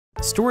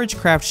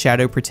StorageCraft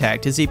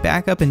ShadowProtect is a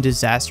backup and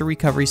disaster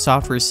recovery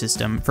software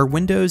system for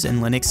Windows and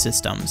Linux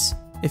systems.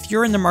 If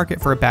you're in the market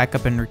for a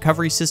backup and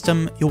recovery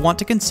system, you'll want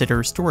to consider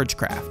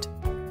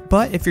StorageCraft.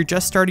 But if you're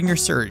just starting your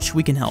search,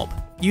 we can help.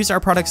 Use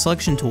our product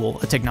selection tool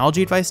at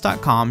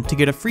TechnologyAdvice.com to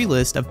get a free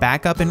list of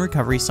backup and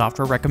recovery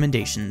software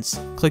recommendations.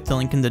 Click the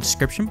link in the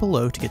description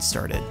below to get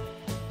started.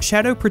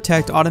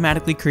 ShadowProtect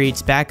automatically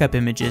creates backup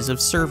images of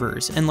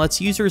servers and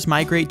lets users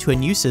migrate to a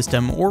new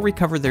system or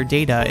recover their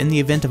data in the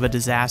event of a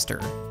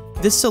disaster.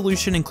 This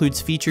solution includes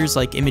features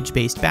like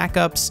image-based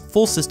backups,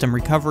 full system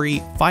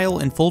recovery, file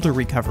and folder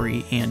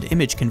recovery, and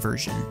image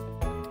conversion.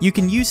 You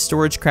can use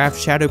StorageCraft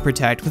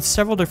ShadowProtect with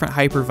several different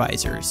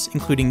hypervisors,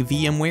 including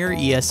VMware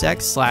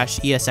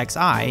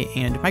ESX/ESXi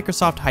and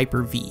Microsoft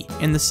Hyper-V,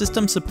 and the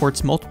system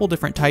supports multiple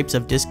different types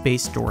of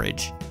disk-based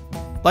storage.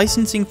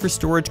 Licensing for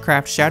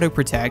StorageCraft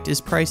ShadowProtect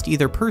is priced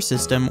either per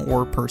system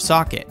or per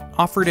socket,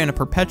 offered in a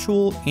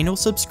perpetual, annual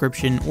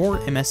subscription, or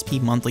MSP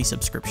monthly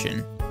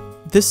subscription.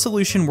 This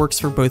solution works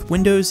for both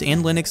Windows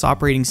and Linux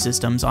operating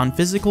systems on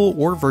physical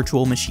or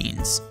virtual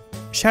machines.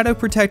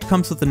 ShadowProtect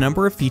comes with a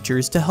number of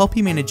features to help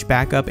you manage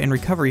backup and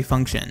recovery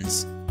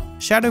functions.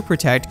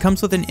 ShadowProtect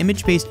comes with an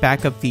image-based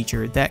backup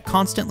feature that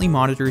constantly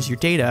monitors your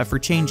data for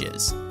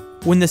changes.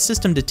 When the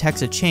system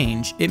detects a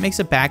change, it makes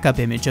a backup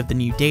image of the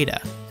new data.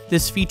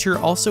 This feature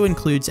also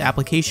includes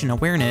application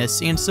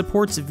awareness and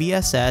supports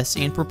VSS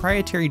and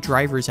proprietary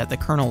drivers at the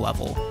kernel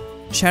level.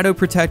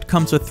 ShadowProtect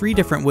comes with 3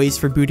 different ways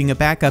for booting a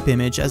backup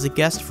image as a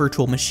guest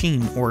virtual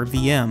machine, or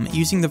VM,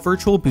 using the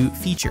virtual boot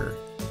feature.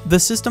 The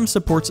system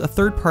supports a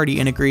third-party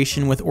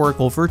integration with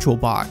Oracle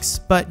VirtualBox,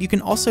 but you can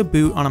also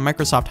boot on a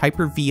Microsoft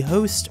Hyper-V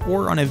host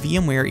or on a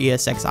VMware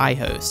ESXi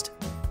host.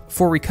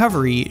 For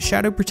recovery,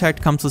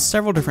 ShadowProtect comes with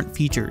several different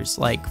features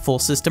like full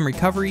system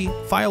recovery,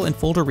 file and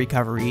folder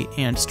recovery,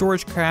 and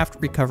StorageCraft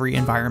recovery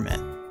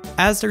environment.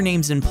 As their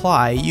names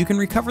imply, you can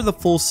recover the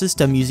full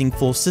system using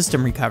full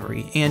system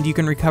recovery, and you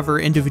can recover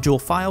individual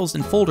files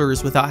and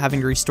folders without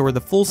having to restore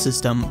the full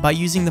system by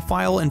using the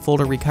file and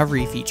folder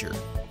recovery feature.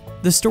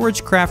 The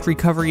StorageCraft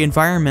recovery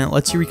environment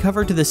lets you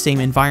recover to the same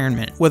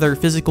environment, whether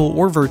physical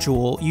or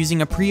virtual,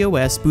 using a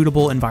pre-OS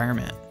bootable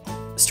environment.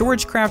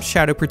 StorageCraft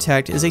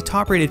ShadowProtect is a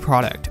top-rated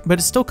product, but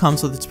it still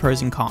comes with its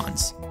pros and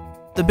cons.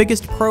 The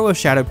biggest pro of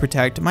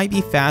ShadowProtect might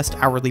be fast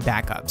hourly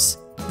backups.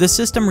 The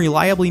system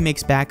reliably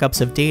makes backups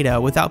of data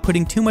without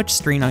putting too much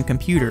strain on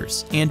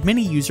computers, and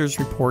many users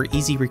report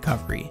easy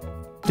recovery.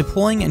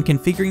 Deploying and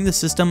configuring the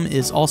system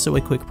is also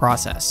a quick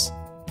process.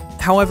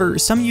 However,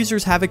 some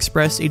users have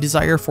expressed a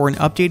desire for an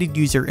updated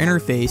user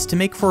interface to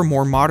make for a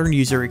more modern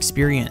user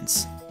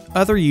experience.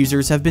 Other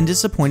users have been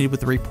disappointed with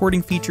the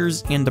reporting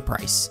features and the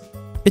price.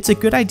 It's a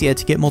good idea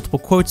to get multiple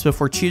quotes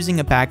before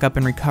choosing a backup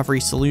and recovery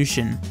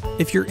solution.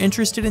 If you're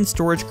interested in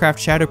StorageCraft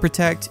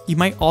ShadowProtect, you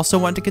might also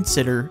want to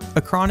consider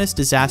Acronis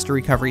Disaster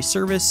Recovery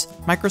Service,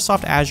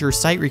 Microsoft Azure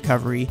Site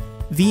Recovery,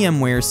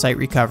 VMware Site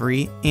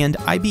Recovery, and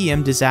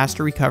IBM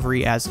Disaster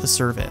Recovery as a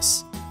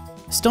Service.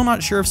 Still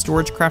not sure if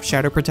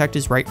StorageCraft ShadowProtect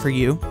is right for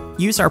you?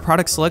 Use our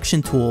product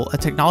selection tool at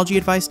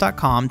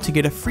TechnologyAdvice.com to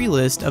get a free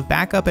list of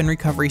backup and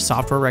recovery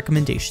software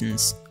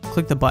recommendations.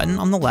 Click the button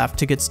on the left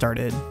to get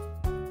started.